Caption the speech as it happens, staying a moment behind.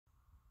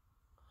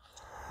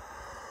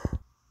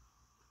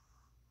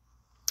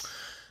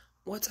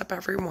What's up,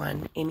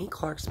 everyone? Amy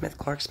Clark Smith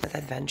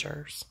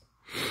Adventures.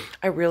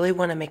 I really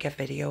want to make a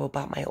video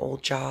about my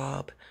old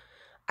job.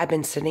 I've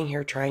been sitting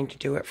here trying to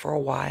do it for a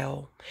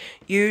while.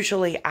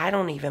 Usually, I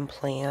don't even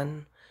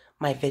plan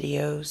my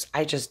videos.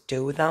 I just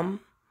do them.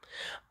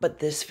 But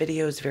this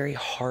video is very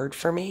hard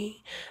for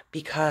me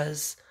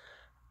because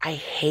I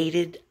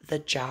hated the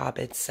job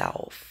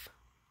itself.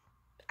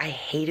 I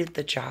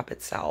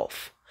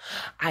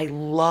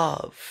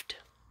loved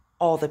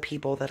all the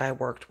people that I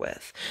worked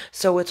with.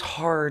 So it's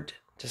hard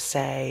to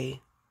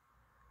say,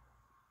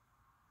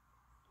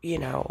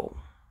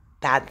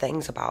 bad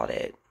things about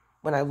it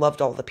when I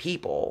loved all the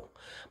people,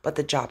 but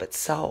the job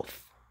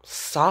itself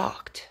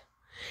sucked.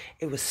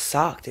 It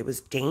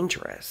was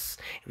dangerous.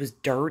 It was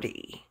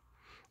dirty.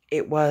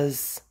 It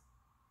was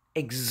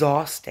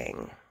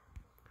exhausting.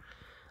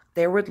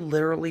 There would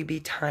literally be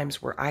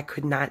times where I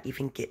could not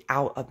even get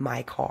out of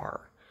my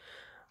car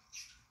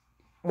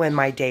when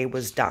my day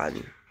was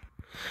done.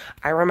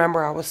 I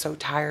remember I was so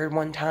tired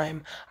one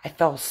time, I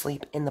fell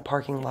asleep in the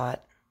parking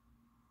lot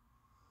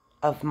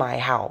of my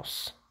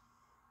house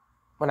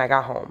when I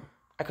got home.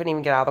 I couldn't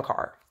even get out of the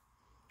car.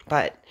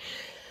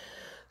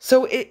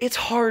 So it's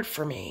hard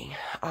for me.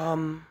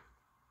 I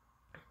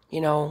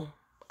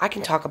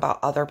can talk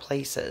about other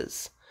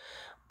places,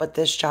 but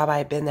this job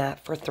I've been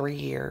at for 3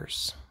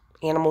 years,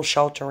 animal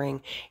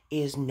sheltering,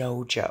 is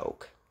no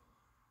joke.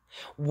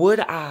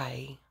 Would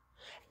I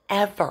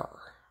ever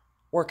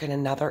work in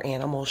another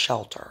animal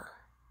shelter?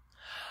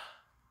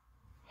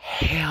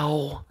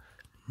 Hell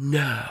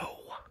no.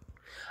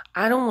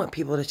 I don't want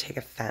people to take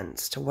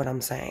offense to what I'm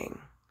saying.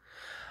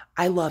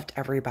 I loved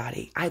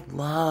everybody. I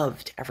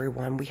loved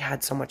everyone. We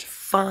had so much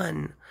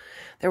fun.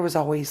 There was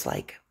always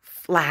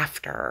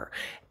laughter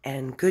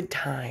and good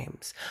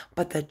times,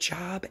 but the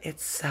job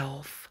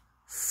itself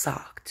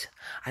sucked.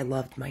 I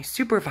loved my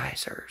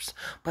supervisors,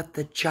 but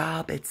the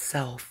job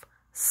itself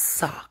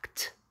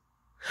sucked.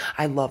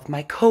 I loved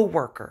my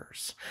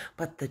coworkers,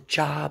 but the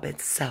job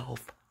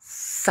itself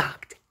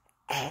sucked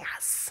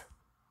ass.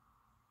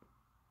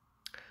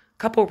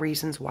 Couple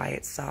reasons why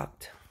it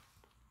sucked.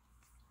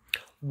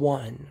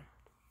 One,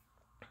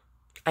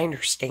 I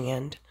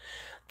understand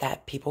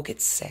that people get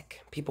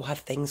sick. People have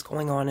things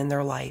going on in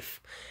their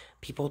life.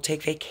 People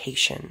take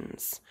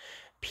vacations.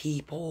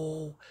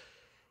 People,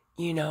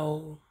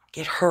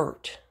 get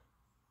hurt.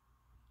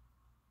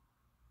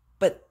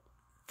 But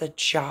the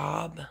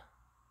job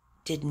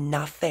did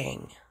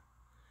nothing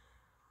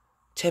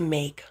to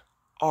make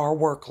our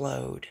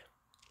workload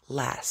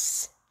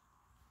less.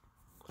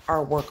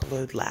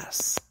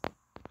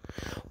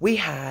 We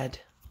had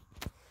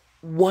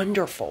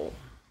wonderful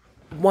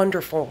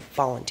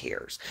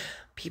volunteers.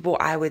 People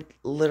I would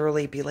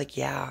literally be like,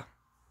 yeah,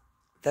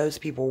 those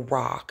people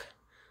rock.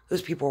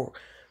 Those people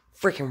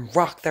freaking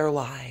rock their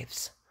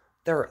lives.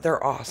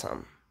 They're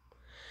awesome.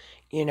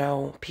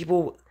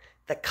 People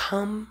that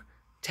come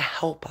to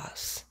help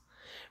us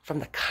from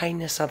the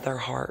kindness of their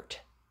heart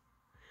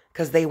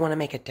because they want to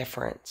make a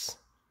difference.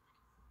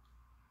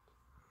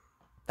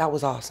 That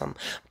was awesome.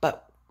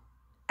 But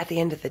at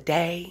the end of the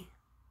day,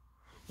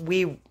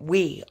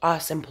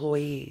 us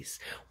employees,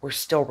 were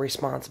still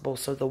responsible.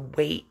 So the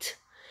weight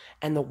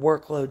and the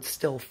workload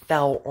still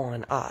fell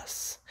on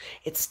us.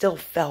 It still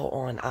fell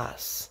on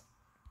us.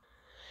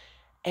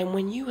 And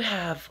when you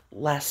have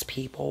less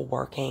people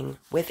working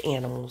with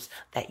animals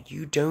that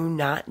you do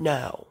not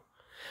know,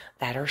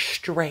 that are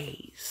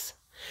strays,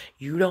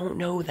 you don't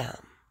know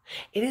them,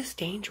 it is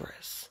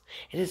dangerous.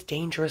 It is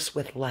dangerous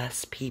with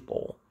less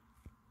people.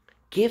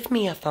 Give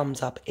me a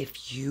thumbs up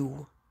if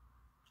you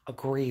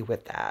agree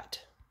with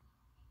that.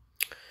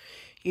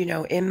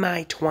 In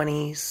my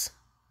 20s,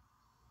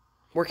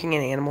 working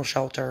in an animal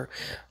shelter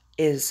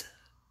is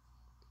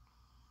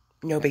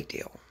no big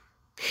deal.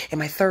 In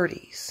my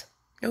 30s,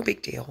 no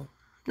big deal.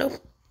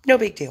 No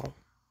big deal.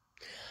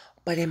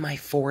 But in my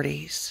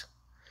 40s,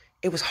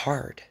 it was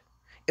hard.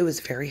 It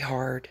was very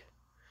hard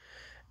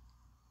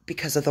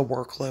because of the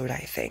workload, I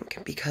think.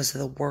 Because of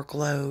the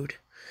workload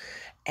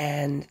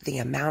and the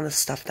amount of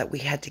stuff that we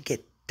had to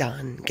get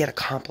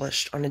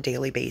accomplished on a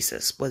daily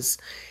basis was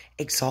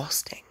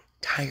exhausting,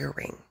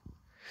 tiring.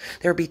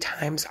 There would be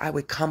times I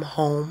would come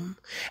home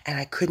and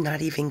I could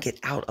not even get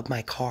out of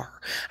my car.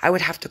 I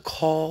would have to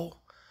call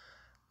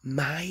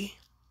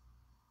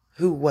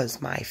who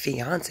was my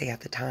fiance at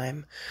the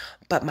time,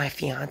 but my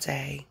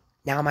fiance,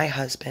 now my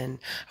husband,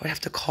 I would have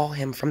to call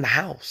him from the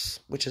house,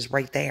 which is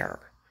right there,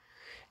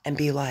 and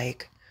be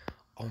like,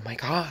 oh my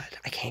God,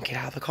 I can't get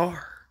out of the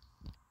car.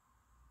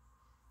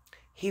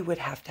 He would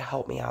have to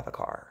help me out of the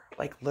car.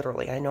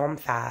 Literally. I know I'm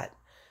fat.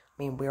 I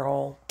mean, we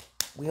all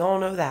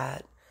know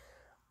that.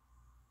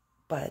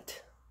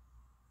 But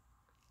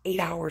 8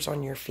 hours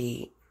on your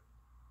feet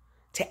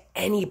to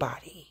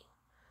anybody.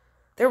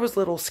 There was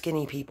little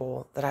skinny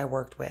people that I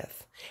worked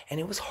with,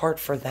 and it was hard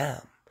for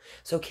them.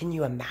 So can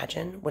you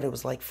imagine what it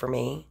was like for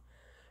me,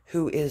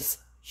 who is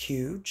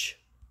huge?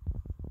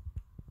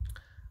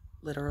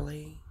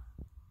 Literally,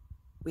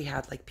 we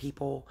had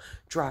people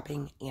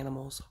dropping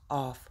animals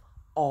off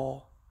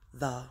all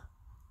the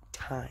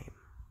time.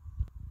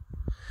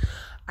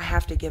 I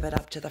have to give it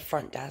up to the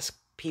front desk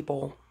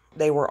people.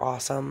 They were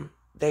awesome.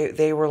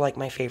 They were like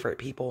my favorite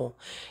people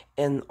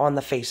on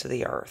the face of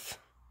the earth.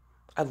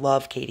 I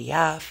love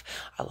KDF.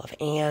 I love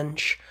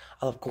Ange.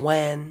 I love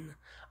Gwen.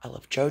 I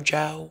love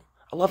JoJo.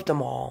 I loved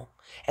them all.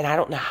 And I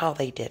don't know how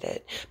they did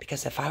it.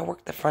 Because if I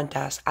worked the front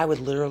desk, I would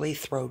literally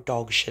throw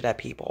dog shit at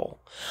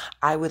people.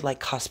 I would like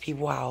cuss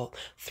people out,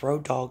 throw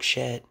dog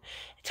shit,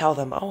 tell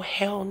them, oh,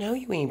 hell no,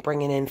 you ain't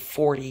bringing in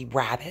 40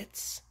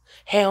 rabbits.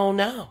 Hell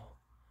no.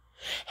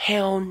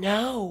 Hell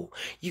no,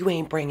 you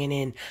ain't bringing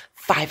in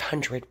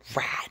 500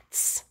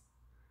 rats.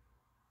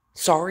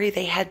 Sorry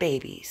they had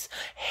babies.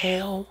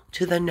 Hell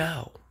to the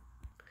no.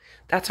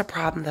 That's a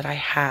problem that I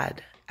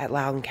had at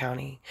Loudoun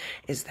County,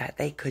 is that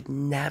they could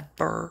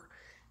never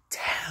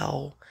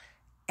tell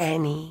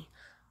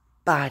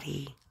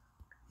anybody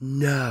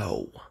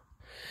no.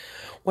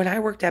 When I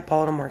worked at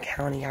Baltimore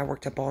County, I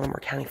worked at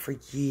Baltimore County for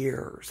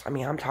years. I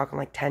mean, I'm talking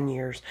like 10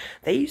 years.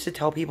 They used to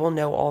tell people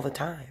no all the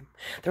time.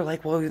 They're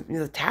like, well,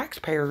 the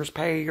taxpayers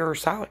pay your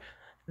salary.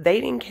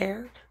 They didn't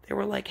care. They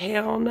were like,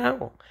 hell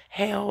no.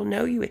 Hell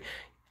no.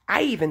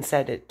 I even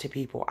said it to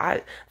people.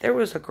 There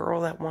was a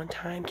girl that one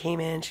time came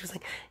in. She was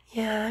like,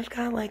 yeah, I've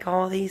got like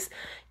all these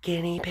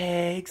guinea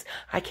pigs.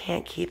 I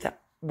can't keep them.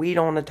 We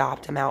don't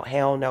adopt them out.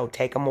 Hell no.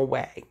 Take them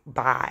away.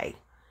 Bye.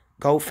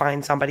 Go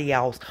find somebody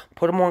else.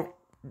 Put them on.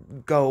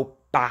 Go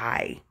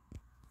bye.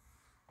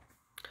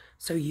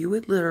 So you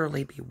would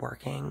literally be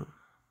working,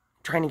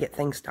 trying to get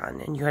things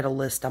done, and you had a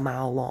list a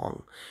mile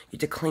long. You had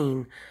to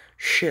clean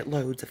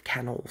shitloads of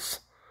kennels.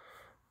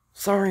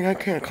 Sorry, I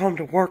can't come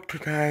to work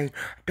today.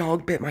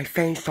 Dog bit my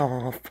face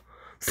off.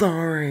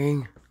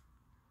 Sorry.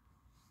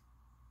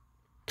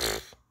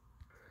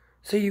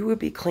 So you would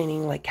be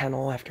cleaning like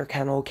kennel after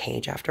kennel,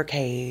 cage after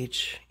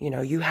cage. You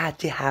know, you had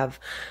to have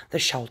the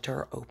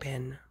shelter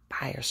open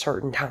by a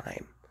certain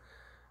time.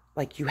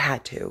 Like you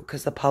had to,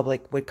 because the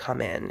public would come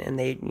in and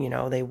they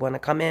want to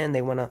come in.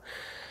 They want to,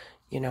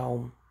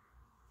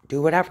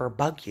 do whatever,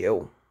 bug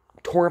you,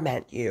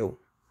 torment you,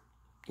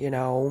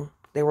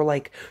 They were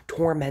like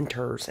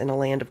tormentors in a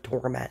land of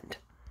torment.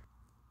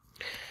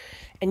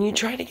 And you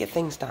try to get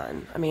things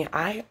done. I mean,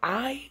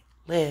 I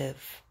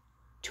live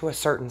to a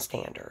certain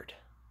standard.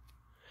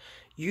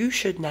 You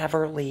should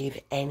never leave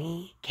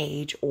any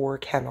cage or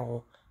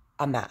kennel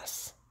a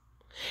mess.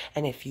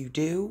 And if you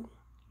do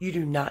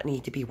not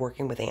need to be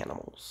working with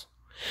animals,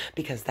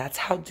 because that's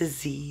how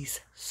disease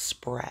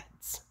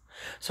spreads.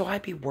 So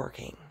I'd be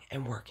working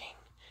and working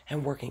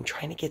and working,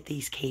 trying to get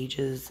these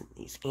cages,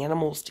 these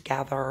animals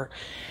together.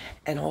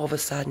 And all of a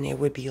sudden it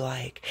would be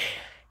like,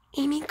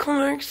 Amy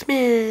Clark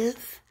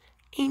Smith,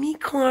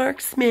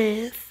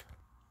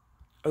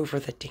 over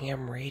the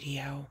damn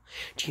radio.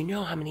 Do you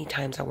know how many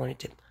times I wanted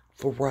to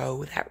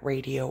throw that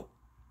radio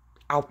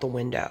out the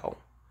window?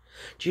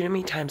 Do you know how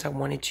many times I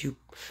wanted to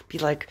be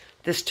like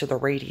this to the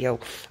radio?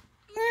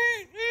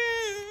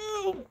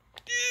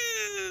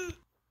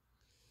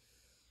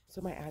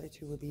 So my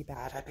attitude would be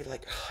bad. I'd be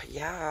like, oh,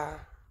 yeah,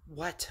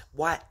 what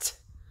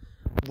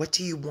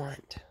do you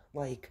want?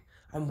 Like,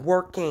 I'm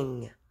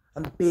working.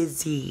 I'm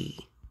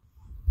busy.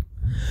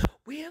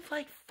 We have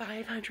like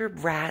 500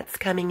 rats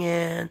coming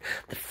in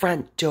the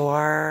front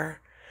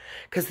door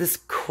because this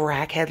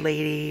crackhead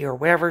lady or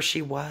whatever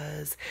she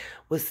was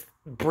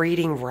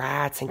breeding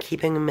rats and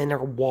keeping them in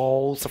her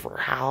walls of her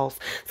house.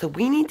 So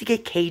we need to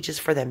get cages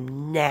for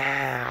them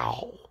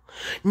now.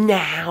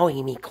 Now,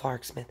 Amy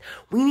Clark Smith.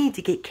 We need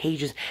to get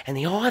cages and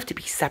they all have to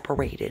be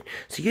separated.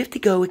 So you have to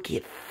go and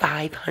get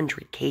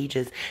 500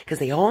 cages because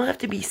they all have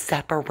to be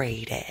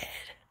separated.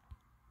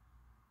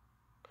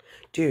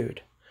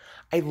 Dude,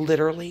 I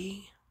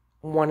literally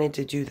wanted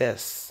to do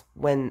this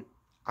when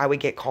I would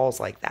get calls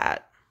like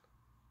that.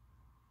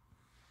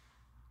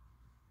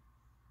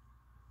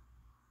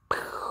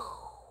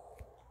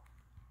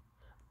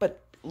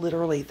 But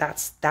literally,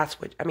 that's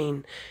what, I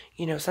mean,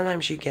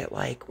 sometimes you get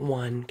like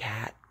one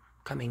cat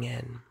coming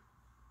in,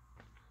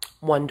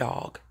 one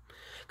dog,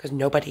 because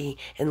nobody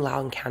in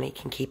Loudoun County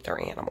can keep their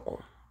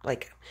animal.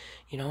 Like,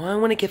 I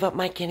want to give up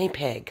my guinea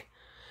pig.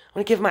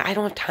 I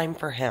don't have time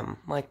for him.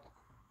 I'm like,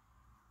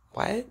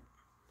 what?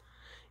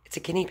 It's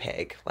a guinea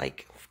pig.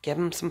 Like, give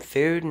him some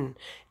food and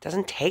it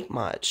doesn't take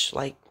much.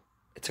 Like,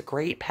 it's a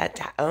great pet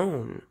to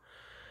own.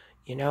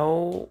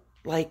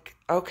 Like,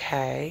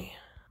 okay.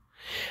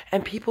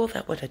 And people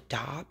that would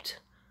adopt,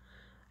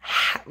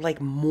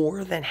 like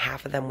more than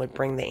half of them would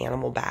bring the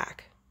animal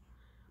back.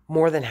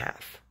 More than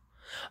half.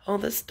 Oh,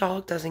 this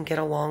dog doesn't get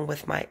along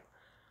with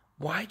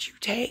why'd you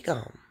take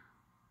him?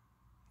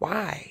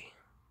 Why?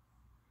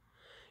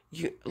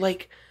 You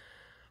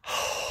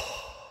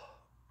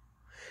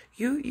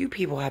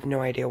people have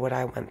no idea what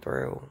I went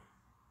through.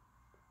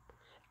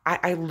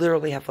 I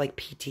literally have like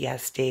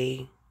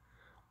PTSD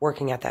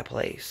working at that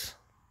place.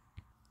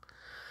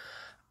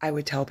 I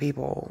would tell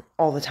people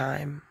all the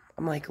time,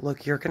 I'm like,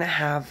 look, you're going to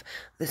have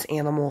this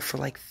animal for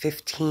like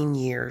 15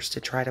 years to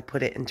try to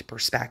put it into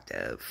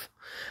perspective.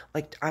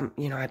 Like,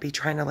 I'd be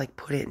trying to like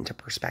put it into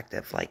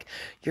perspective. Like,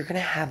 you're going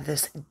to have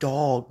this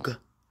dog,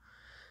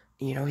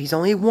 he's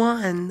only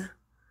one,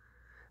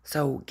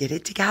 So get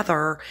it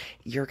together.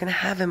 You're going to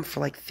have him for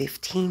like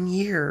 15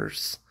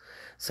 years.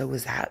 So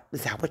is that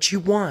what you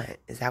want?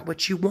 Is that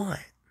what you want?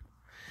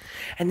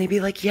 And they'd be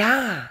like,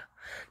 yeah,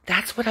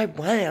 that's what I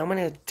want. I'm going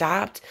to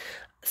adopt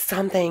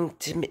something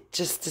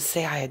just to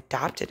say I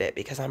adopted it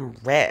because I'm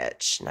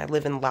rich and I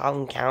live in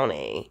Loudoun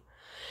County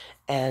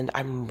and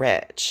I'm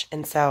rich.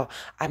 And so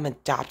I'm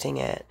adopting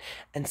it.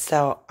 And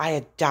so I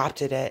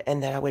adopted it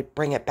and then I would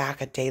bring it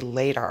back a day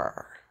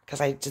later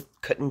because I just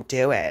couldn't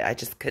do it. I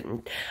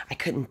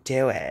couldn't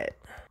do it.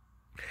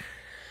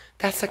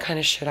 That's the kind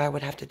of shit I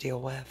would have to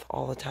deal with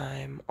all the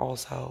time.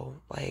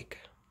 Also, like,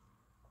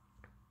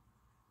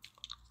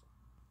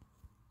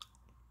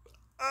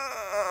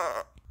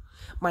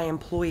 my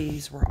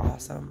employees were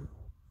awesome.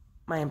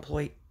 My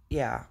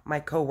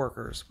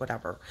coworkers,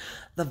 whatever.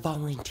 The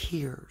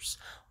volunteers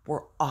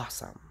were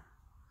awesome.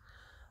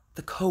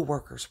 The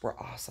coworkers were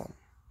awesome.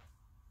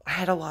 I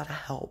had a lot of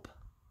help.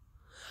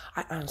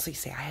 I honestly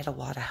say I had a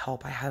lot of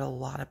help. I had a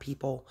lot of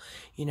people,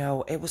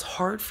 it was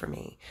hard for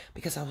me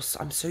because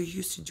I'm so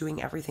used to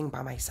doing everything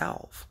by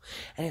myself.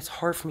 And it's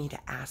hard for me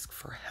to ask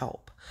for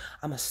help.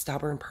 I'm a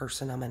stubborn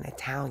person. I'm an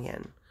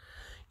Italian.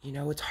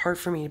 It's hard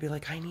for me to be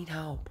like, I need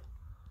help.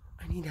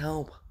 I need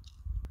help.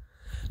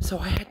 So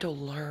I had to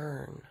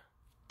learn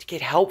to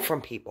get help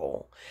from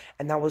people.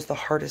 And that was the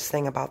hardest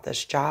thing about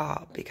this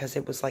job because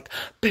it was like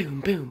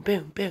boom, boom,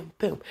 boom, boom,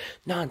 boom.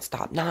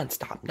 Nonstop,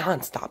 nonstop,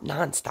 nonstop,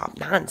 nonstop,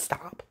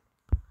 nonstop.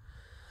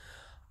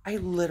 I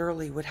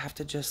literally would have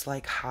to just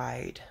like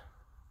hide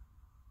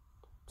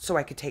so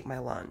I could take my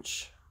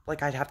lunch.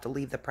 Like I'd have to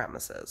leave the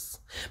premises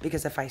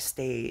because if I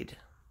stayed,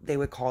 they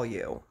would call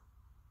you.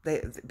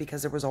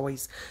 Because there was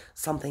always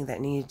something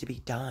that needed to be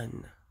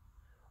done.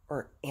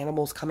 Or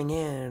animals coming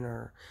in,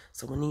 or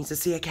someone needs to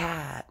see a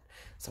cat.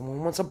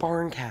 Someone wants a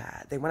barn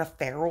cat. They want a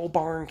feral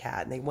barn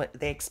cat, and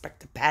they expect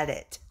to pet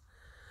it.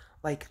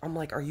 Like, I'm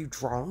like, are you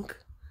drunk?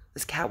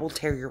 This cat will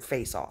tear your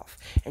face off,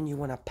 and you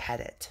want to pet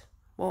it.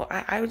 Well,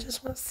 I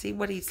just want to see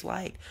what he's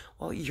like.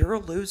 Well, you're a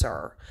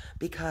loser,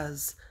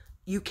 because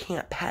you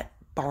can't pet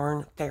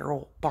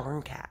feral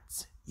barn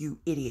cats. You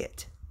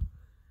idiot.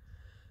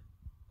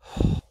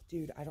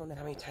 Dude, I don't know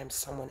how many times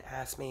someone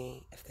asked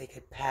me if they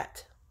could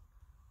pet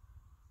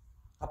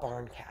a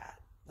barn cat.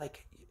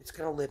 Like, it's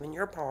gonna live in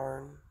your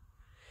barn.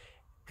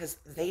 Because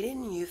they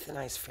didn't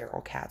euthanize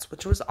feral cats,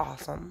 which was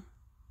awesome.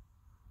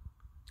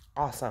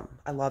 Awesome.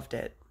 I loved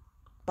it.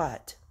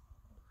 But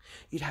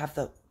you'd have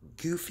the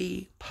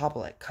goofy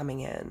public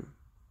coming in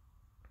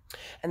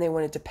and they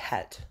wanted to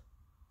pet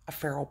a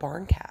feral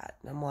barn cat.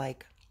 And I'm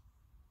like,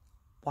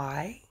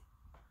 why?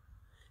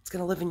 It's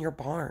gonna live in your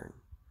barn.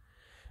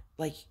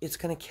 Like, it's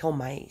gonna kill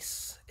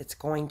mice. It's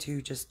going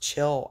to just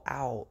chill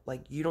out.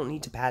 Like, you don't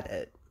need to pet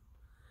it.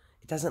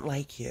 It doesn't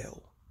like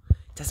you.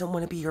 It doesn't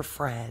want to be your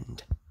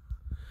friend.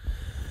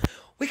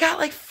 We got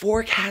like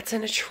 4 cats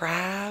in a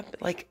trap.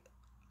 Like,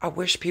 I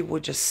wish people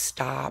would just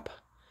stop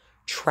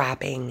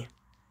trapping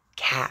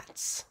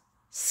cats.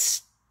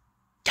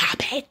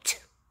 Stop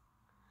it.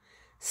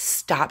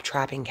 Stop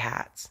trapping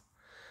cats.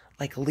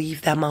 Like,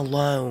 leave them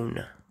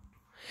alone.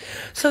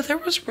 So there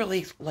was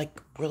really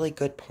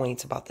good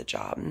points about the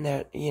job, and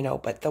there,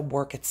 but the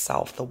work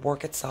itself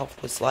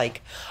was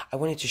like, I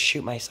wanted to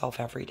shoot myself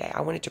every day.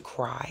 I wanted to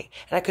cry,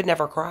 and I could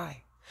never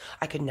cry.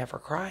 I could never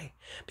cry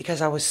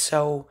because I was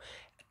so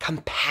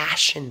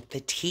compassion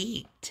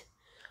fatigued.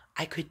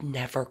 I could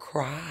never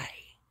cry.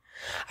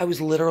 I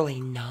was literally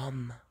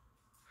numb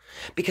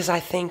because I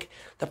think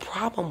the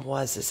problem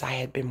is I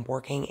had been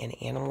working in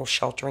animal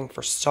sheltering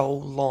for so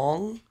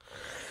long.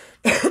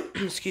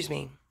 Excuse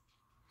me.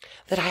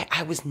 That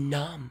I was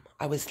numb.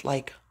 I was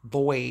like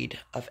void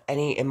of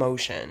any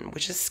emotion,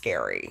 which is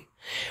scary.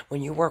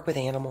 When you work with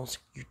animals,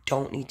 you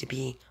don't need to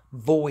be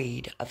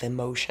void of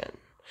emotion.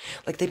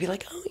 Like, they'd be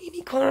like, oh,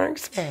 Amy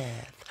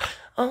Clarksmith.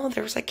 Oh,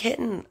 there's a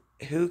kitten.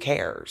 Who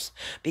cares?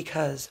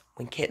 Because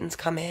when kittens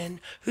come in,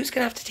 who's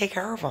going to have to take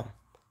care of them?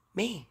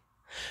 Me.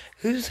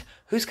 Who's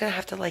going to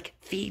have to like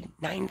feed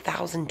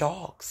 9,000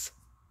 dogs?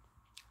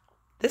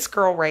 This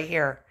girl right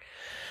here.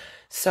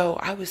 So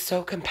I was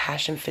so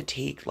compassion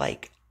fatigued,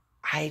 like,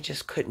 I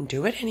just couldn't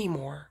do it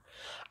anymore.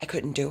 I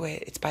couldn't do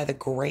it. It's by the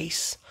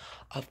grace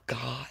of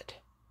God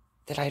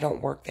that I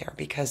don't work there,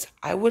 because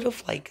I would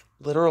have like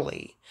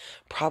literally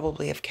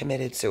probably have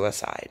committed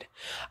suicide.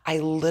 I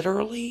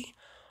literally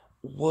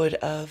would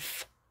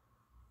have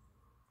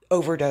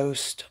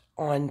overdosed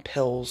on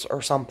pills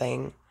or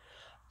something.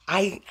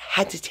 I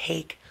had to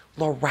take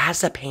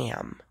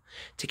lorazepam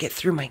to get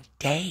through my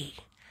day,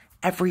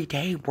 every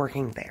day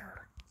working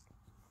there.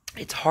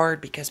 It's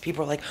hard because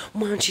people are like,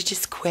 why don't you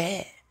just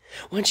quit?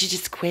 Why don't you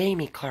just quit,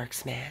 Amy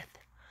Clarksmith?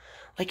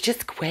 Like,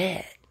 just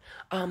quit.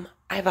 I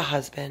have a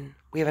husband.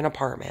 We have an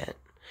apartment.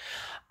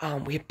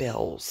 We have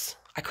bills.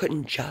 I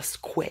couldn't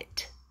just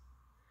quit.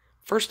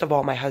 First of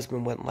all, my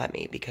husband wouldn't let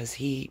me because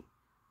he's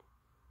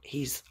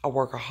a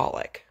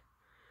workaholic.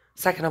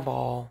 Second of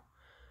all,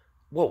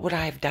 what would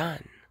I have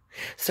done?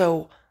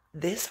 So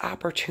this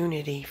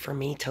opportunity for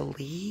me to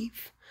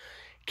leave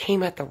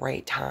came at the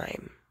right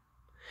time.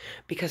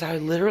 because I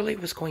literally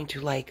was going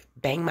to like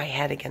bang my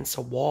head against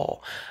a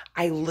wall.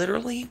 I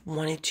literally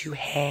wanted to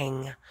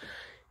hang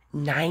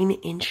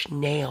 9-inch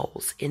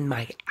nails in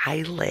my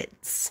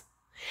eyelids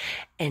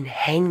and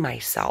hang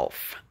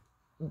myself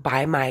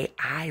by my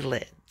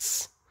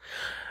eyelids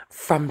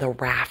from the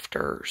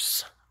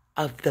rafters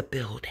of the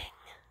building.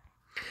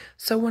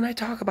 So when I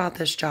talk about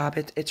this job,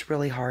 it's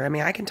really hard. I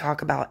mean, I can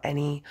talk about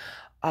any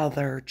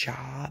other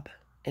job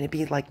and it'd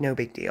be like no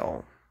big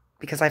deal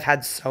because I've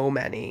had so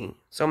many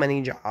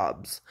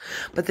jobs.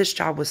 But this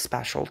job was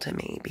special to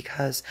me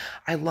because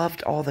I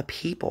loved all the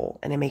people,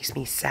 and it makes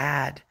me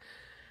sad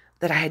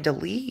that I had to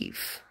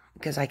leave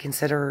because I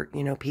consider,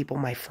 people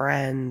my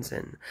friends,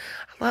 and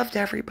I loved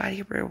everybody.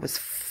 It was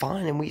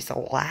fun, and we used to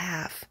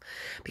laugh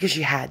because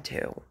you had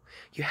to.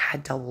 You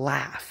had to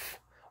laugh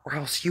or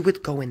else you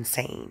would go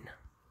insane.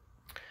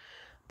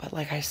 But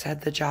like I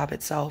said, the job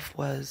itself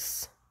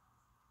was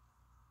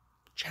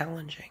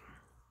challenging.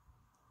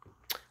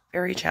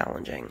 Very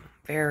challenging.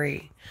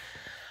 Very,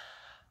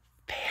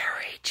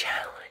 very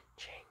challenging.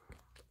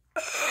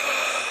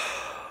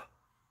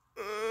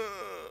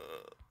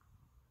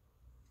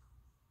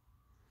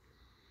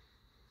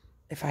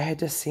 If I had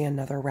to see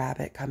another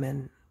rabbit come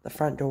in the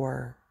front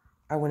door,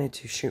 I wanted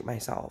to shoot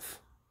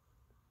myself.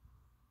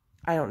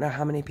 I don't know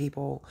how many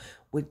people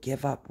would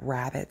give up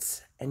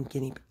rabbits and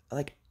guinea pigs.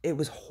 Like, it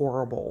was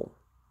horrible.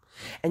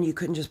 And you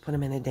couldn't just put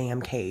them in a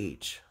damn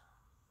cage.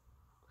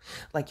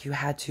 Like, you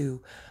had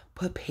to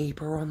put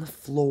paper on the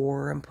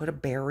floor and put a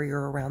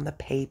barrier around the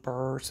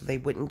paper so they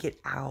wouldn't get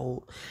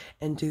out.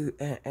 And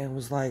it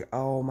was like,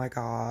 oh my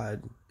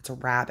God, it's a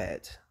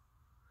rabbit.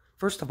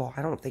 First of all,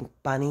 I don't think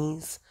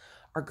bunnies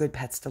are good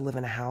pets to live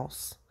in a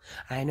house.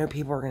 I know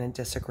people are going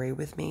to disagree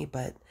with me,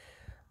 but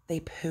they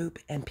poop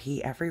and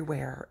pee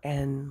everywhere,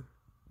 and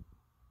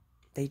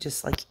they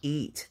just like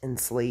eat and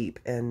sleep,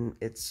 and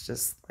it's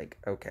just like,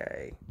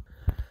 okay.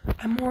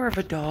 I'm more of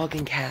a dog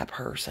and cat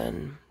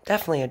person.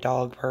 Definitely a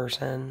dog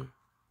person.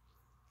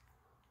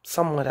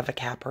 Somewhat of a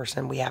cat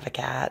person. We have a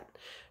cat.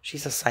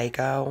 She's a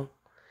psycho.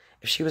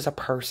 If she was a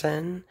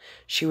person,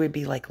 she would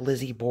be like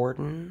Lizzie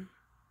Borden.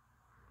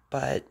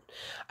 But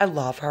I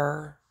love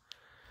her.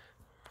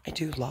 I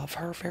do love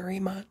her very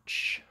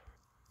much.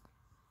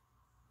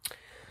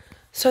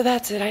 So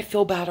that's it. I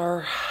feel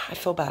better.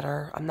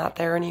 I'm not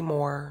there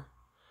anymore.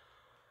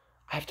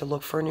 I have to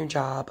look for a new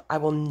job. I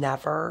will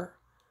never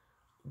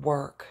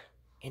work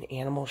in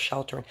animal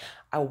sheltering.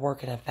 I will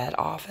work in a vet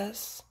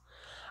office.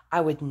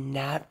 I would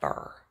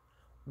never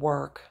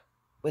work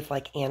with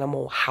like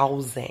animal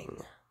housing.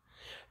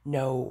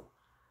 No,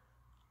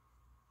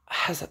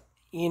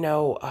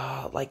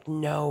 like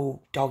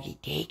no doggy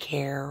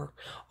daycare.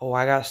 Oh,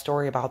 I got a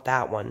story about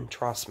that one.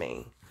 Trust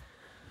me.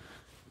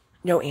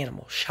 No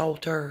animal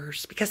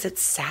shelters, because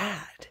it's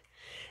sad.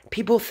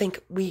 People think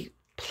we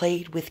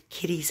played with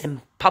kitties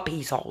and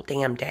puppies all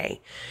damn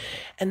day.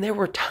 And there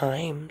were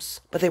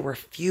times, but they were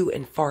few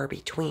and far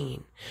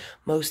between.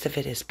 Most of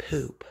it is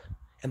poop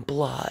and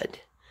blood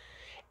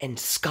and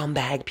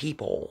scumbag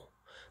people.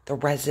 The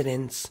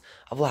residents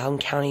of Loudoun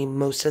County,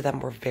 most of them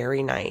were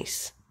very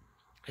nice.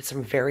 It's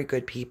some very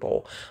good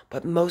people,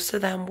 but most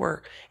of them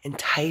were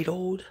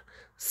entitled,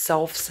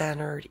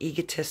 self-centered,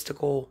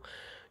 egotistical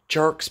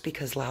jerks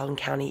because Loudoun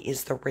County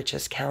is the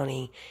richest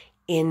county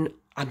in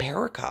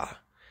America.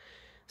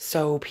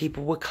 So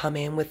people would come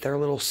in with their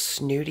little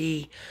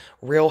snooty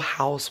Real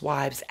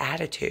Housewives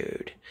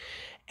attitude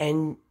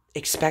and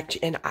expect,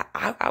 and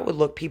I would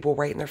look people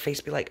right in their face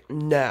and be like,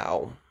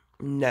 no.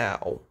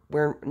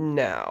 Or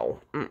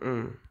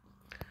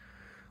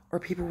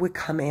people would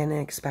come in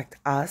and expect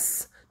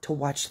us to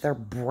watch their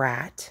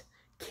brat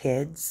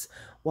kids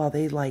while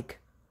they like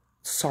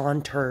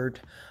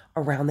sauntered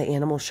around the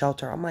animal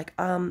shelter. I'm like,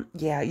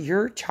 yeah,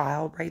 your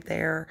child right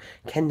there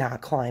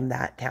cannot climb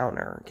that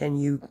counter. Can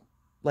you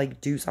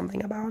like do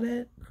something about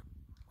it?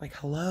 Like,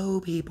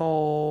 hello,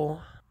 people.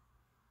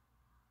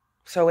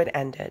 So it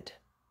ended.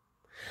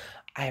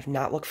 I have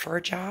not looked for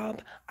a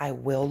job. I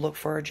will look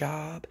for a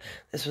job.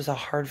 This was a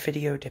hard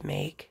video to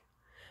make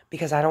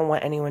because I don't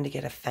want anyone to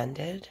get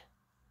offended,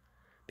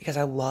 because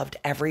I loved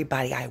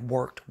everybody I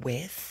worked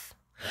with.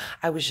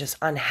 I was just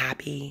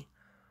unhappy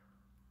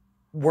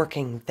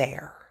working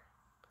there.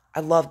 I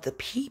loved the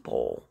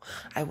people.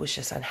 I was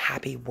just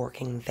unhappy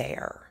working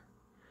there.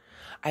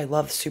 I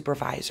love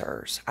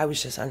supervisors. I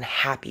was just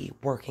unhappy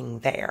working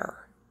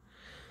there.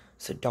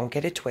 So don't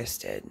get it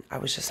twisted. I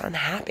was just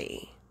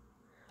unhappy.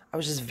 I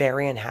was just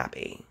very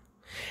unhappy.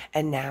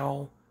 And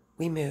now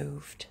we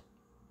moved.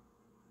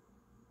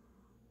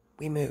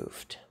 We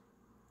moved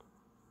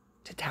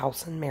to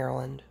Towson,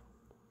 Maryland.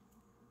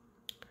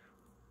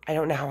 I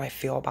don't know how I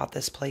feel about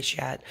this place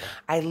yet.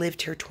 I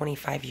lived here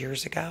 25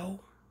 years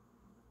ago.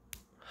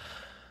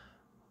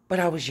 But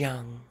I was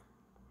young.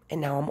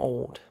 And now I'm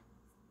old.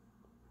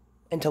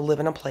 And to live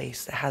in a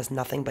place that has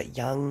nothing but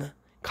young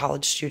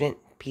college student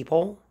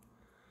people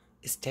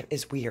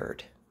is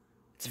weird.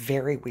 It's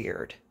very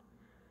weird.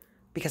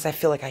 Because I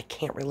feel like I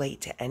can't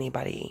relate to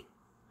anybody.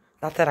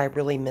 Not that I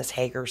really miss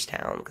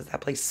Hagerstown, because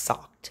that place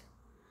sucked.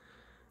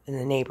 and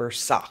the neighbors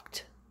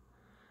sucked,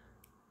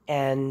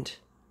 and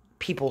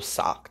people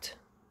sucked,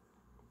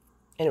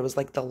 and it was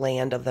like the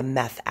land of the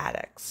meth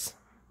addicts.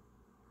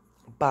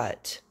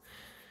 But,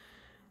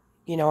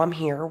 you know, I'm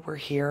here. We're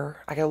here.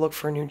 I gotta look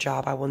for a new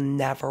job. I will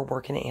never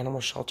work in an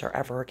animal shelter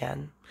ever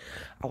again.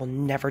 I will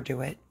never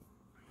do it.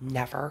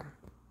 Never.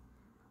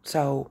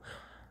 So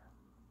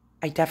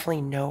I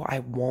definitely know I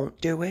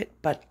won't do it,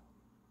 but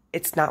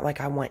it's not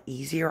like I want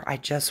easier. I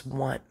just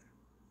want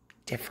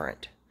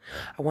different.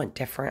 I want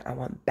different. I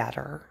want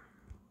better.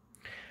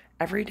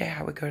 Every day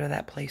I would go to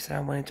that place and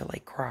I wanted to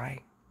like cry.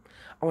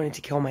 I wanted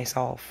to kill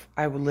myself.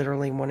 I would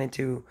literally wanted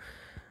to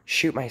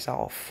shoot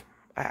myself.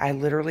 I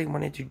literally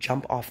wanted to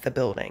jump off the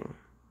building.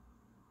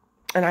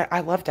 And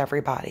I loved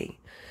everybody.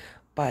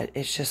 But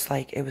it's just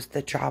like,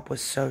 the job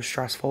was so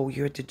stressful.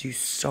 You had to do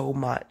so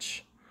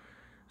much.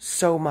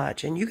 So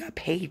much. And you got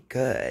paid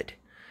good.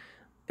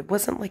 It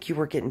wasn't like you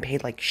were getting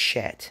paid like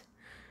shit.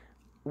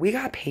 We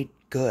got paid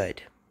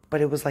good.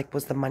 But it was like,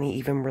 was the money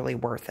even really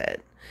worth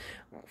it?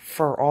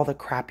 For all the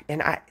crap.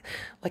 And I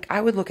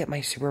would look at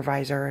my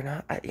supervisor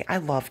and I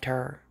loved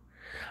her.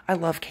 I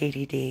love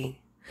KDD.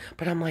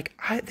 But I'm like,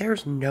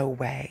 there's no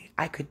way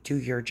I could do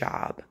your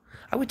job.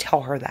 I would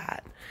tell her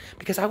that.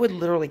 Because I would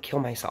literally kill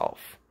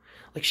myself.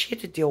 Like, she had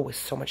to deal with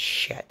so much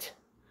shit.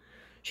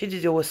 She had to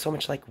deal with so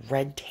much, like,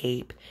 red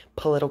tape,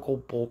 political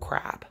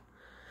bullcrap.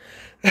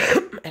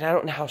 And I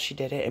don't know how she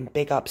did it. And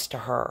big ups to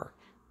her.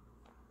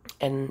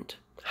 And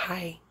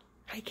hi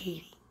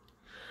Katie.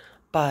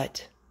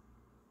 But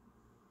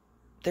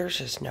there's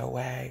just no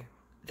way.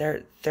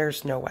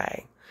 There's no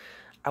way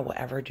I will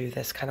ever do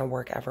this kind of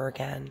work ever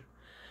again.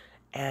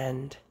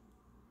 And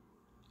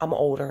I'm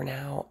older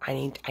now. I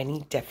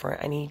need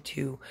different. I need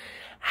to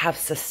have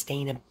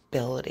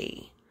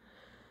sustainability.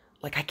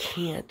 Like, I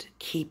can't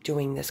keep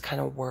doing this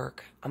kind of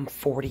work. I'm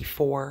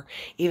 44.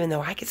 Even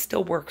though I could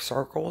still work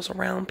circles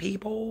around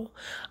people,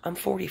 I'm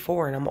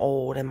 44 and I'm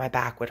old and my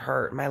back would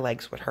hurt. My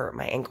legs would hurt.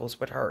 My ankles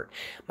would hurt.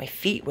 My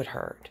feet would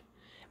hurt.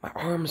 My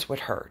arms would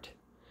hurt.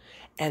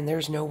 And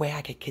there's no way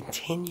I could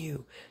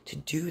continue to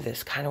do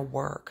this kind of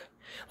work.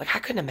 Like, I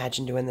couldn't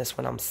imagine doing this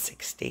when I'm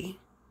 60.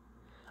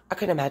 I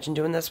couldn't imagine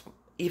doing this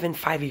even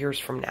 5 years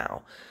from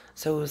now.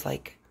 So it was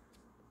like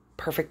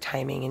perfect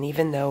timing. And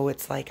even though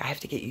it's like I have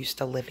to get used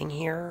to living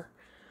here,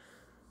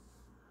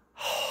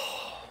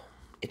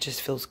 it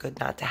just feels good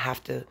not to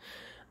have to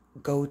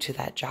go to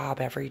that job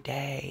every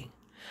day.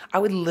 I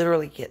would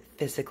literally get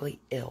physically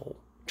ill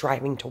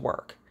driving to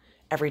work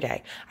every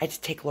day. I had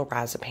to take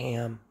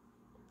lorazepam.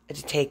 I had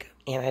to take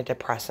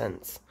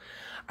antidepressants.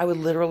 I would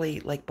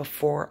literally, like,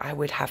 before I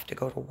would have to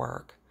go to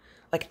work,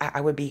 like, I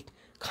would be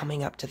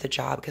coming up to the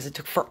job because it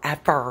took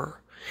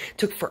forever. It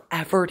took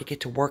forever to get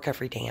to work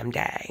every damn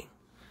day.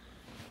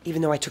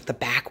 Even though I took the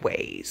back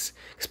ways.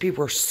 Because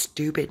people were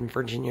stupid in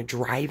Virginia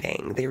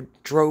driving. They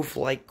drove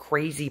like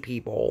crazy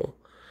people.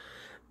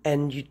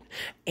 And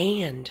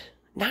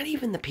not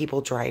even the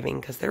people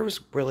driving, because there was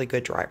really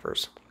good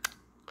drivers.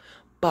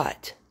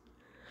 But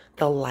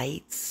the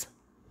lights.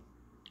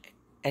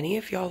 Any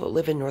of y'all that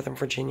live in Northern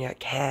Virginia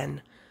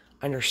can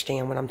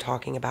understand what I'm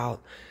talking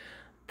about.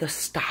 The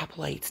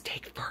stoplights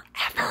take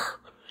forever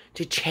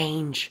to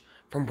change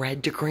from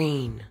red to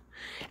green.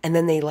 And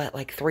then they let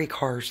like 3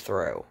 cars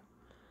through.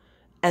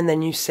 And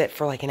then you sit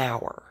for like an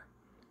hour.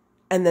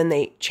 And then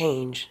they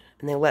change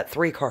and they let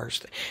 3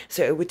 cars.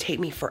 So it would take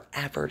me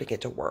forever to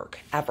get to work.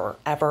 Ever.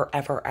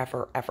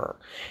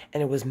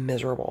 And it was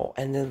miserable.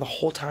 And then the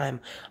whole time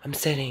I'm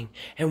sitting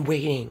and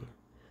waiting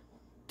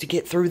to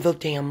get through the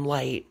damn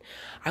light,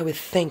 I would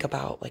think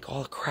about like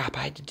all the crap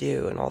I had to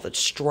do and all the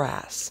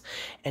stress.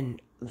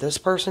 And this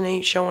person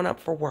ain't showing up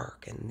for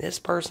work. And this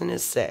person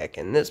is sick.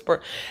 And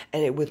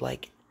and it would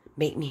like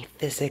make me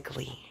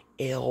physically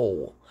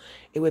ill.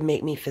 It would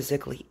make me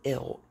physically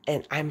ill.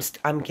 And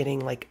I'm getting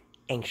like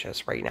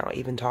anxious right now,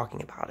 even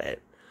talking about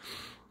it.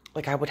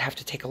 Like, I would have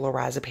to take a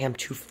lorazepam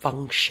to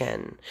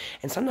function.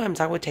 And sometimes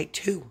I would take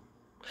 2.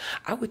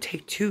 I would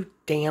take 2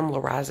 damn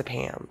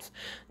lorazepams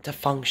to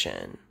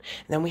function.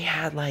 And then we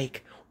had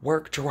like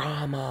work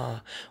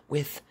drama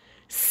with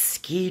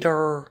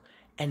Skeeter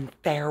and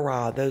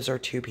Farah. Those are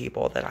 2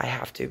 people that I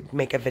have to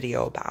make a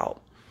video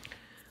about.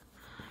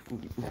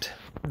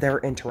 They're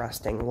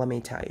interesting, let me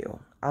tell you.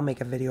 I'll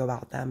make a video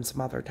about them some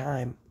other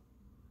time.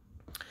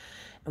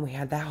 And we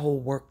had that whole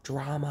work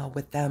drama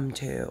with them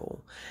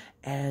too.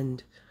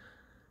 And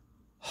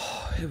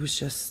it was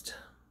just,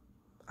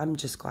 I'm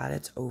just glad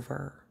it's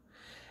over.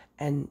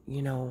 And,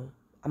 you know,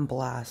 I'm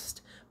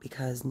blessed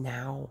because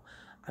now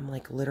I'm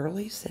like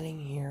literally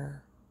sitting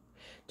here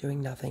doing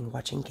nothing,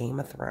 watching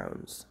Game of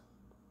Thrones.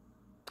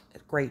 A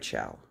great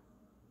show.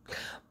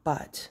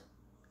 But,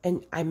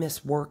 and I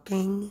miss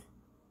working.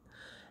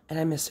 And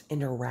I miss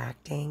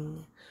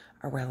interacting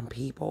around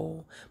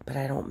people, but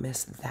I don't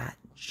miss that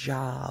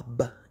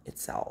job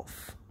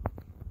itself.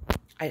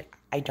 I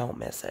don't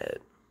miss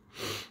it.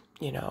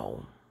 You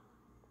know,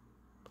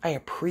 I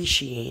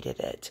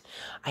appreciated it.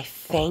 I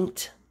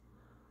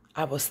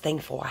was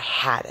thankful I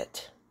had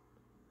it.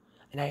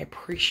 And I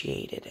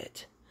appreciated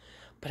it,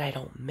 but I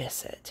don't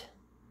miss it.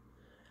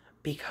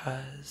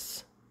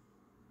 because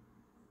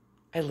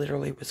I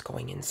literally was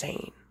going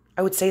insane.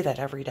 I would say that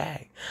every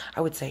day.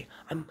 I would say,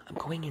 I'm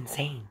going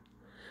insane.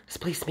 This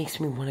place makes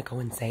me want to go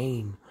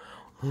insane.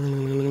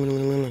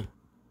 I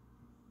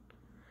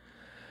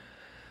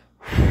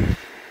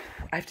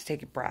have to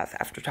take a breath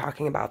after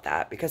talking about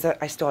that because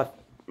I still have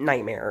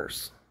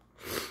nightmares.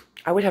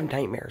 I would have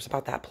nightmares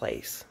about that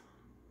place.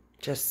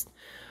 Just,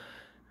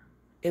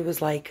 it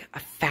was like a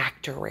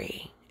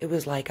factory. It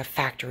was like a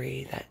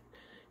factory that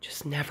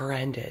just never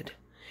ended.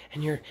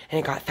 And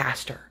it got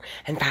faster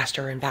and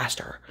faster and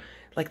faster.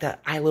 Like the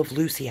I Love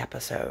Lucy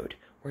episode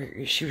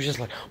where she was just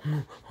like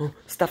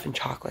stuffing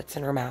chocolates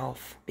in her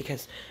mouth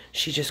because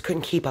she just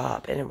couldn't keep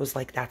up. And it was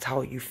like, that's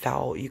how you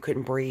felt. You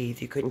couldn't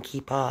breathe. You couldn't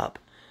keep up.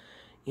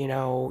 You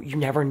know, you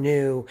never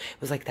knew.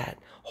 It was like that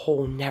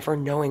whole never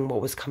knowing what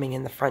was coming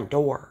in the front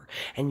door.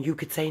 And you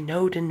could say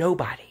no to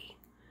nobody.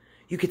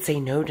 You could say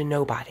no to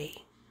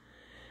nobody.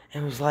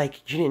 And it was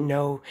like, you didn't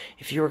know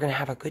if you were going to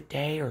have a good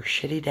day or a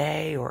shitty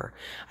day or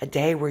a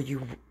day where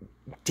you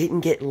didn't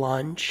get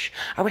lunch.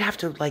 I would have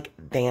to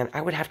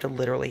I would have to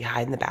literally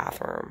hide in the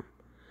bathroom.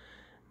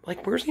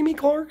 Like, where's Amy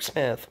Clark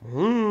Smith?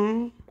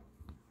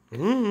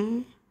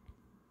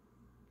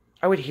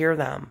 I would hear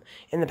them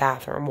in the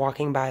bathroom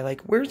walking by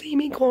like, where's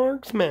Amy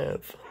Clark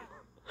Smith?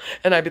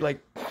 And I'd be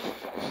like,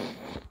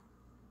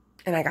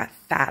 and I got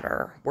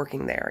fatter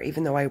working there,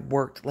 even though I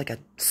worked like a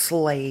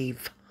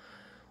slave.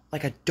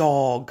 Like a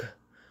dog.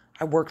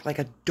 I worked like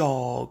a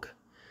dog.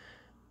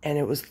 And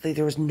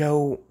there was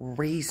no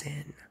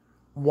reason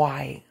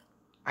why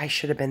I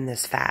should have been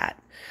this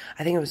fat.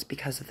 I think it was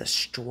because of the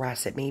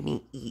stress. It made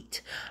me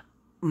eat.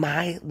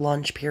 My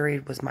lunch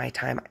period was my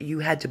time. You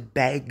had to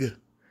beg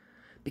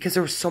because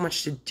there was so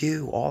much to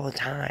do all the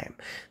time.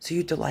 So you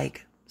had to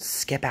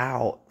skip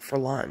out for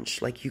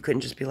lunch. Like you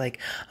couldn't just be like,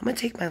 I'm going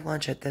to take my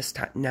lunch at this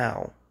time.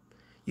 No.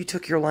 You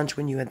took your lunch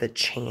when you had the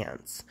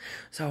chance.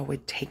 So I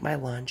would take my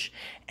lunch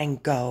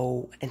and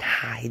go and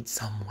hide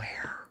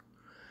somewhere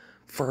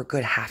for a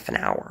good half an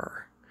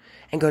hour.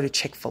 And go to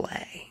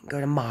Chick-fil-A, go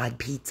to Mod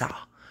Pizza,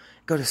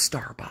 go to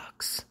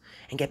Starbucks,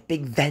 and get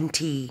big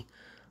venti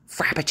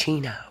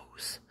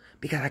frappuccinos.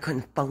 Because I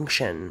couldn't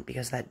function,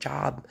 because that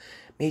job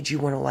made you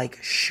want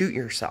to shoot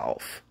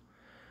yourself.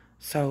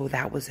 So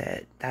that was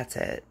it. That's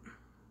it.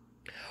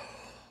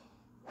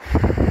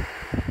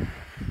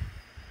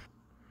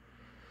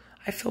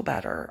 I feel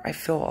better. I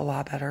feel a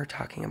lot better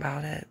talking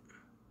about it.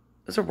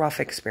 It was a rough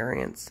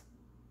experience.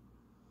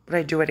 Would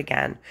I do it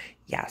again?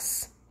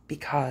 Yes,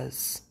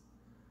 because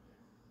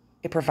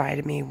it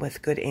provided me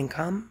with good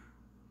income.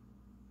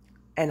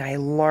 And I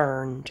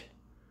learned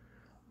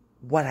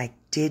what I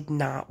did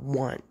not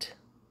want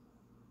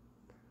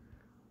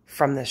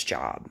from this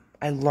job.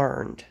 I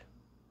learned.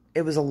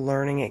 It was a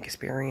learning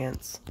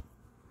experience.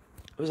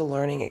 It was a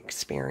learning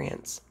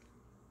experience.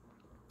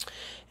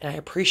 And I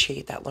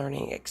appreciate that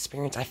learning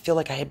experience. I feel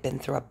like I had been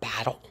through a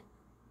battle.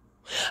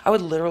 I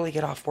would literally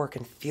get off work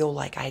and feel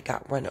like I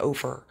got run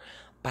over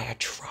by a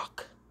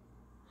truck.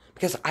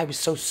 Because I was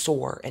so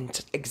sore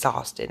and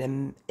exhausted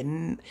and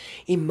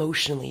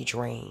emotionally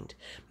drained.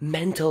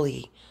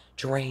 Mentally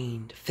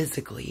drained.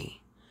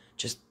 Physically.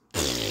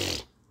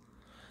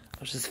 I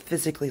was just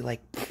physically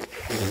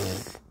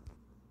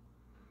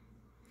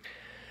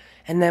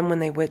And then when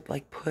they would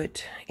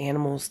put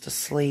animals to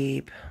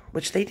sleep,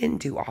 which they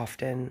didn't do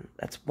often,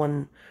 that's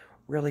one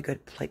really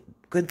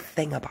good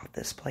thing about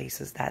this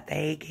place is that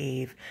they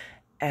gave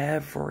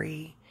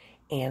every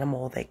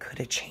animal they could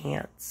a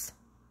chance.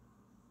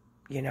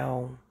 You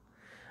know,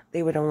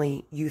 they would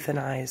only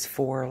euthanize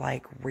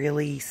for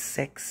really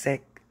sick,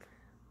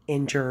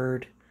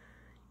 injured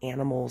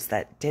animals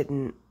that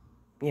didn't,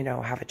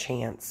 have a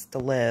chance to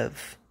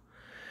live.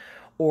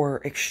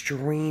 Or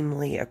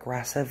extremely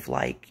aggressive,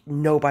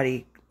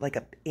 nobody,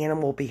 an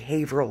animal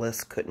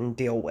behavioralist couldn't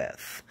deal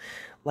with.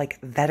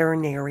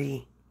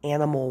 Veterinary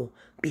animal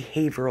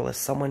behavioralist,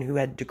 someone who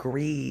had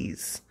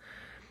degrees,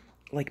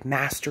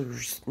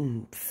 masters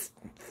and,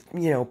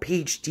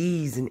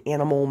 PhDs in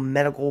animal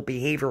medical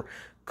behavior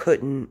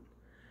couldn't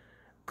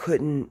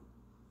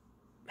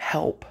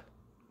help.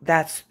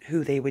 That's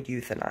who they would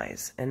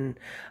euthanize. And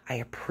I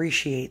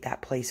appreciate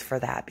that place for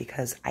that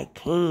because I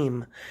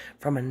came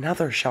from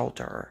another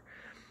shelter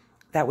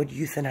that would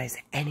euthanize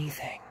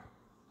anything.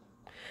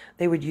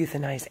 They would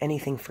euthanize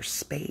anything for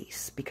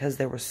space because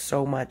there was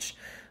so much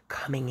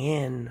coming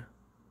in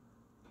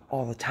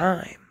all the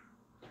time.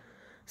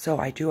 So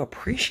I do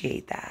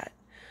appreciate that.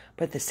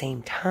 But at the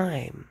same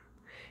time,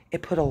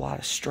 it put a lot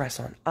of stress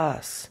on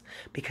us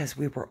because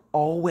we were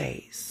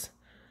always,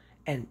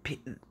 and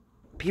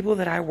people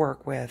that I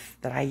work with,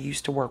 that I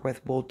used to work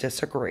with, will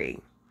disagree.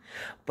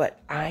 But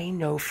I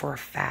know for a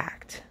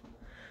fact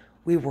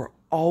we were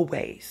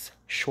always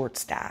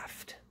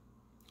short-staffed.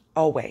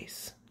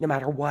 Always. No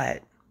matter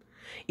what.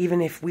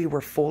 Even if we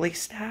were fully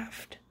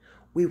staffed,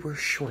 we were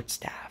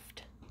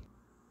short-staffed.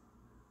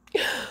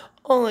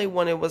 All I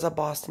wanted was a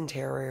Boston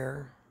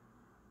Terrier.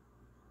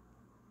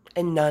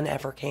 And none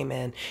ever came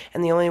in.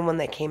 And the only one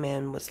that came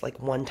in was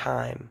one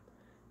time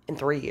in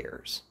 3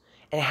 years.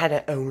 And it had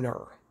an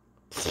owner.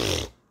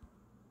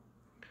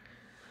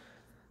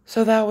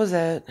 So that was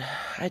it.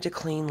 I had to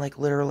clean like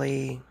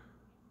literally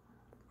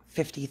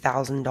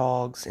 50,000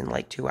 dogs in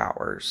like 2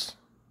 hours.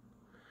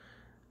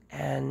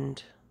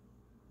 And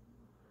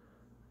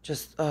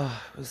just, it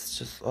was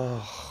just,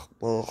 a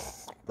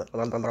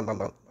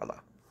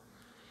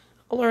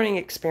learning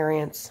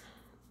experience.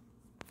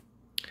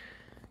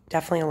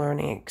 Definitely a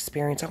learning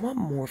experience. I want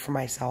more for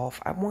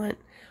myself. I want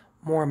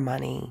more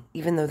money,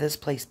 even though this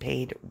place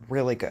paid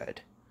really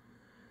good.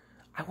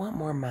 I want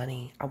more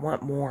money. I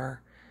want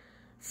more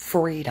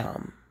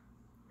freedom.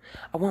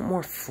 I want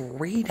more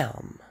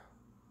freedom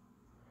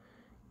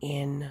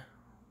in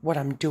what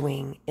I'm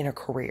doing in a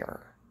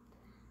career.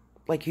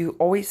 Like I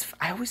always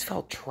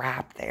felt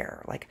trapped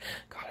there. Like,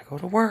 gotta go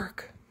to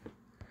work.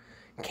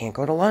 Can't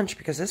go to lunch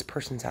because this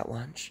person's at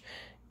lunch.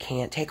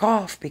 Can't take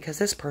off because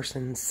this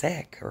person's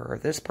sick, or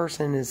this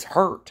person is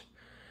hurt,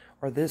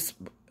 or this.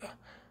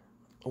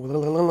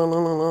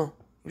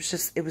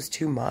 It was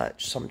too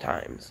much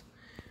sometimes.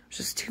 It was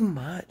just too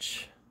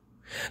much.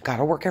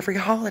 Gotta work every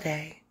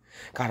holiday.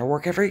 Gotta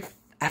work every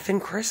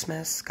effing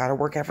Christmas. Gotta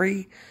work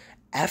every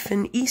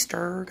effing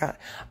Easter.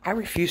 I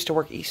refuse to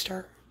work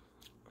Easter.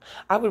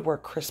 I would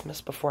work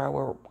Christmas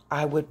before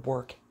I would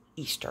work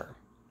Easter.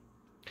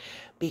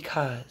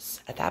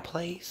 Because at that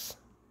place,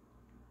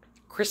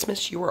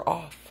 Christmas, you were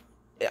off.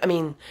 I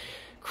mean,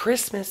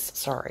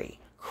 Christmas,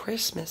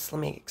 let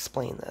me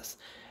explain this.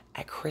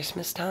 At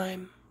Christmas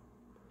time,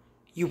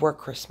 you work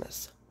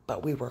Christmas,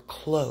 but we were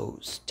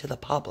closed to the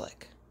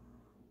public.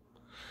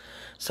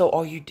 So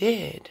all you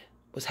did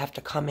was have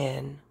to come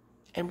in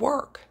and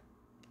work,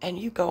 and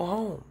you go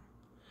home.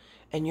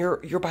 And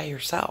you're by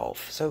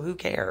yourself, so who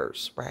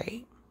cares,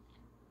 right?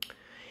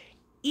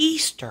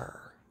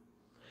 Easter.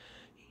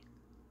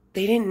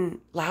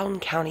 Loudoun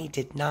County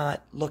did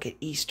not look at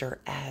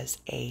Easter as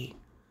a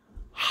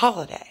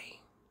holiday.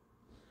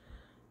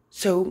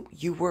 So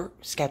you were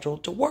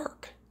scheduled to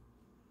work.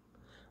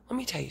 Let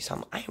me tell you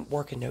something. I ain't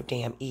working no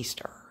damn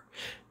Easter.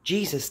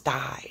 Jesus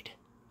died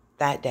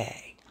that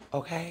day,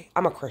 okay?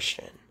 I'm a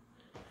Christian.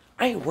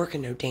 I ain't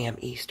working no damn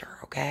Easter,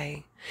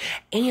 okay?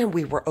 And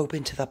we were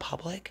open to the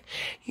public.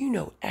 You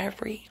know,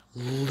 every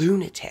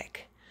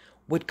lunatic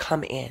would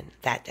come in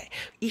that day.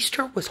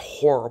 Easter was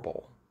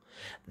horrible.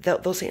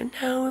 They'll say,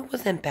 no, it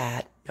wasn't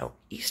bad. No,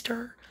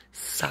 Easter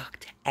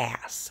sucked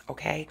ass,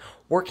 okay?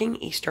 Working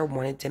Easter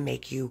wanted to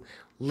make you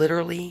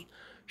literally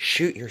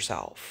shoot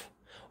yourself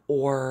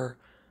or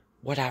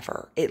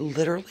whatever. It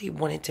literally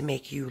wanted to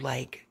make you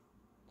like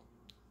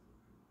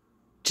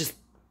just...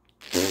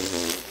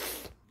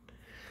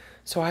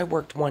 So I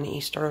worked one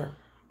Easter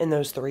in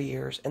those 3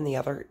 years, and the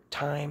other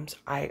times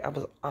I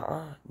was,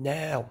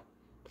 no.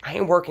 I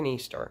ain't working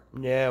Easter.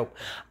 No.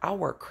 I'll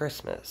work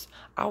Christmas.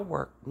 I'll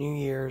work New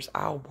Year's.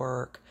 I'll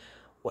work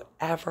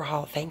whatever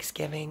holiday,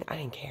 Thanksgiving. I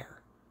didn't care.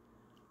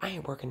 I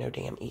ain't working no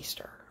damn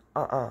Easter.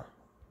 Well,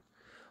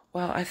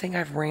 I think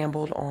I've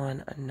rambled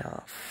on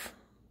enough.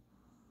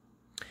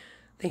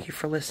 Thank you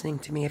for listening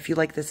to me. If you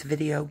like this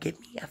video, give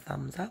me a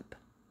thumbs up.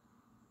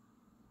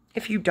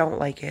 If you don't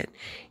like it,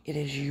 it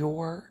is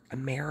your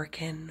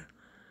American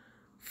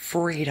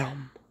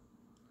freedom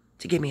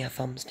to give me a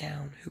thumbs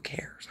down. Who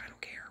cares? I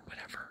don't care.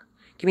 Whatever.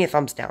 Give me a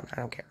thumbs down. I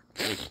don't care.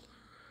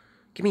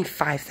 Give me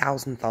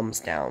 5,000 thumbs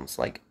downs.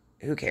 Like,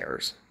 who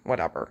cares?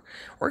 Whatever.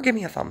 Or give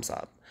me a thumbs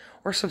up.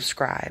 Or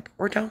subscribe.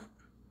 Or don't.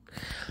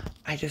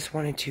 I just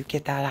wanted to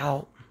get that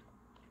out.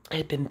 It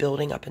had been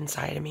building up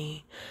inside of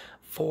me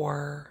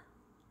for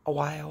a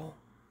while.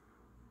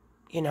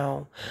 You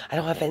know, I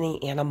don't have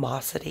any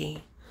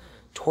animosity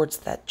towards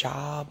that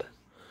job.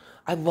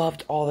 I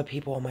loved all the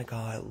people. Oh my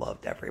God, I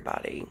loved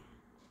everybody.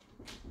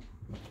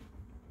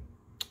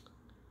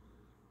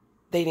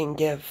 They didn't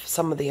give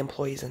some of the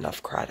employees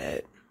enough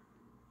credit.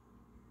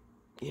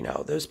 You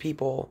know, those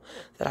people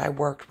that I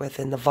worked with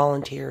and the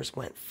volunteers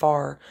went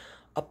far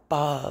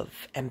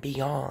above and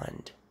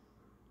beyond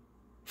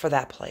for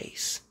that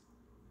place.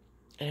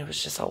 And it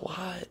was just a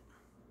lot.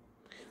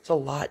 It was a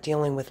lot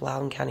dealing with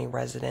Loudoun County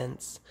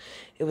residents.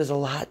 It was a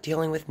lot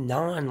dealing with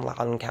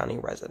non-Loudoun County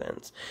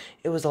residents.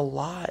 It was a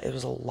lot. It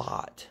was a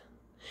lot.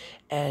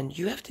 And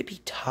you have to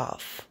be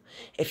tough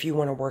if you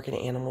want to work in an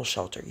animal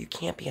shelter. You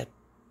can't be a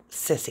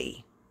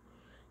sissy.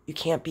 You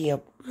can't be a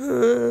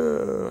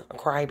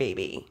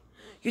crybaby.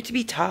 You have to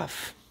be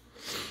tough.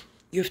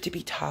 You have to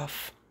be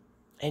tough.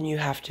 And you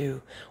have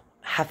to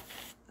have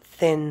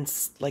thin,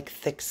 like,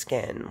 thick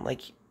skin.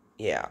 Like,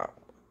 yeah.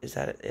 Is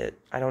that it?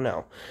 I don't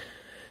know.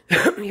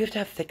 You have to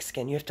have thick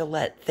skin. You have to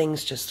let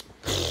things just...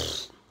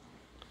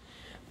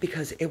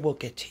 because it will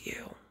get to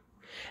you.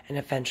 And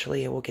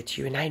eventually it will get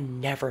to you. And I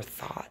never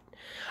thought.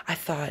 I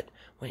thought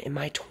when in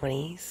my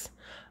 20s,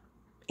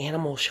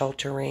 animal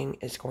sheltering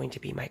is going to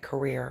be my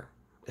career.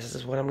 This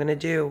is what I'm going to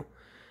do.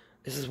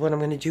 This is what I'm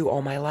going to do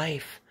all my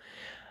life.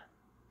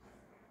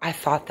 I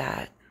thought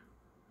that.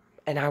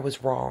 And I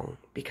was wrong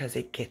because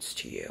it gets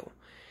to you.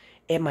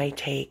 It might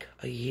take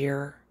a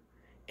year.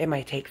 It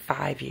might take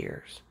 5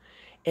 years.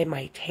 It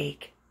might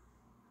take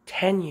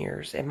 10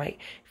 years.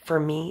 For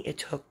me, it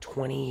took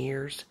 20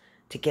 years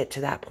to get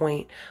to that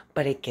point,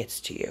 but it gets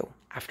to you.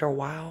 After a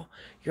while,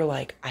 you're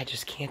like, I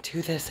just can't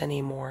do this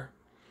anymore.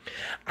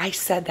 I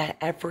said that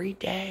every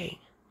day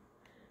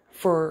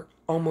for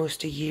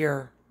almost a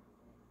year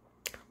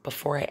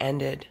before I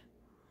ended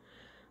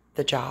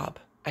the job.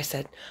 I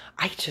said,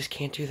 I just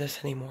can't do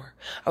this anymore.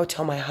 I would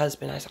tell my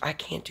husband, I said, I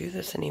can't do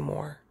this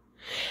anymore.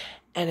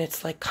 And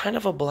it's like kind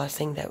of a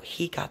blessing that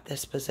he got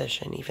this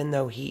position, even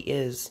though he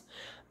is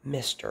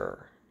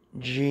Mr.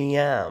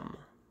 GM.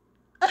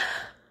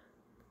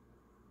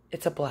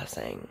 It's a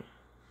blessing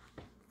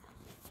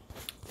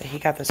that he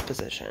got this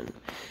position,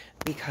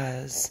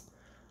 because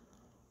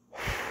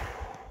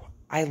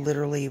I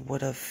literally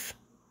would have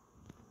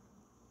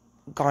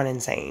gone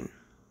insane.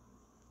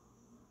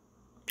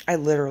 I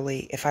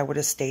literally, if I would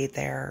have stayed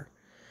there,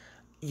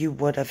 you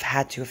would have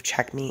had to have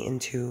checked me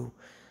into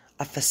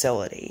a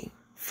facility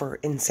for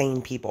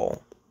insane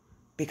people,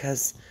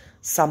 because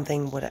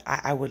something would,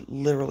 I would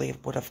literally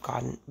would have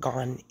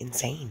gone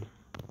insane.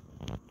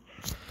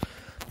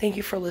 Thank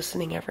you for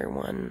listening,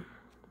 everyone.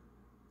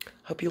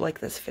 Hope you like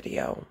this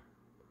video.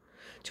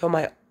 To all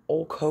my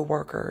old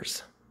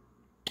co-workers,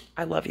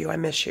 I love you. I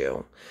miss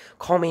you.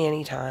 Call me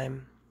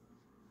anytime.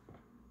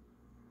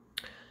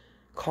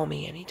 Call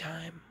me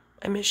anytime.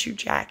 I miss you,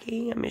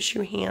 Jackie. I miss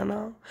you,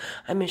 Hannah.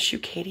 I miss you,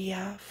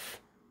 KDF.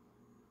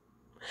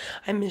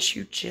 I miss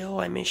you, Jill.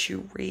 I miss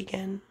you,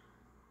 Regan.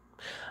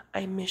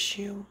 I miss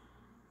you.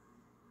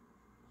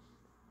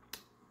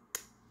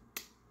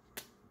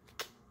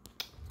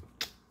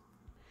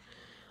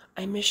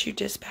 I miss you,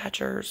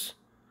 dispatchers.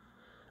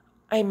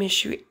 I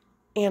miss you,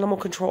 animal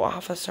control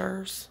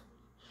officers.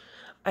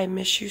 I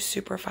miss you,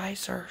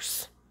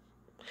 supervisors.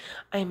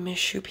 I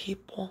miss you,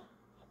 people.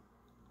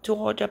 To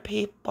all the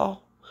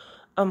people.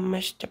 I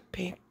miss the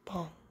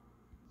people.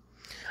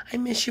 I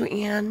miss you,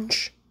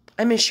 Ange.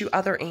 I miss you,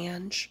 other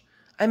Ange.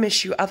 I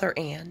miss you, other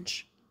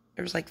Ange.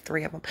 There's like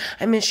 3 of them.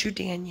 I miss you,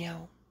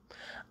 Danielle.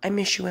 I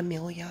miss you,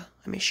 Amelia.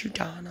 I miss you,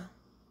 Donna.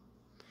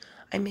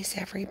 I miss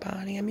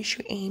everybody. I miss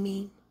you,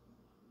 Amy.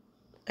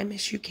 I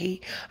miss you,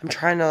 Kate. I'm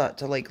trying not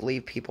to like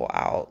leave people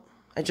out.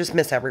 I just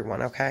miss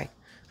everyone, okay?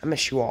 I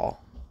miss you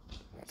all.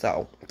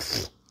 So,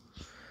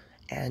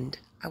 and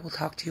I will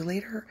talk to you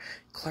later.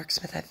 Clark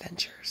Smith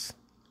Adventures.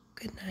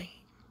 Good night.